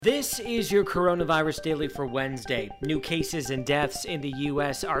This is your Coronavirus Daily for Wednesday. New cases and deaths in the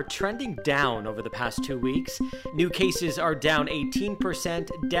U.S. are trending down over the past 2 weeks. New cases are down 18%,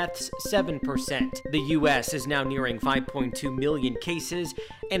 deaths 7%. The U.S. is now nearing 5.2 million cases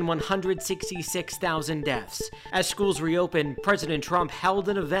and 166,000 deaths. As schools reopen, President Trump held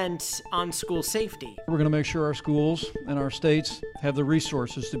an event on school safety. We're going to make sure our schools and our states have the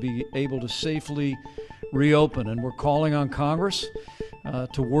resources to be able to safely reopen, and we're calling on Congress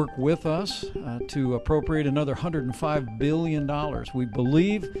to work with us to appropriate another $105 billion. We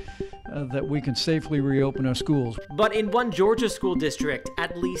believe that we can safely reopen our schools. But in one Georgia school district,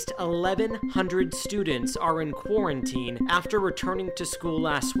 at least 1,100 students are in quarantine after returning to school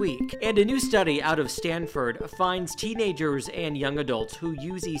last week. And a new study out of Stanford finds teenagers and young adults who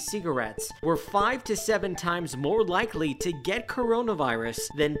use e-cigarettes were 5 to 7 times more likely to get coronavirus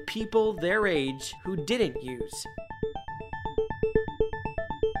than people their age who didn't use.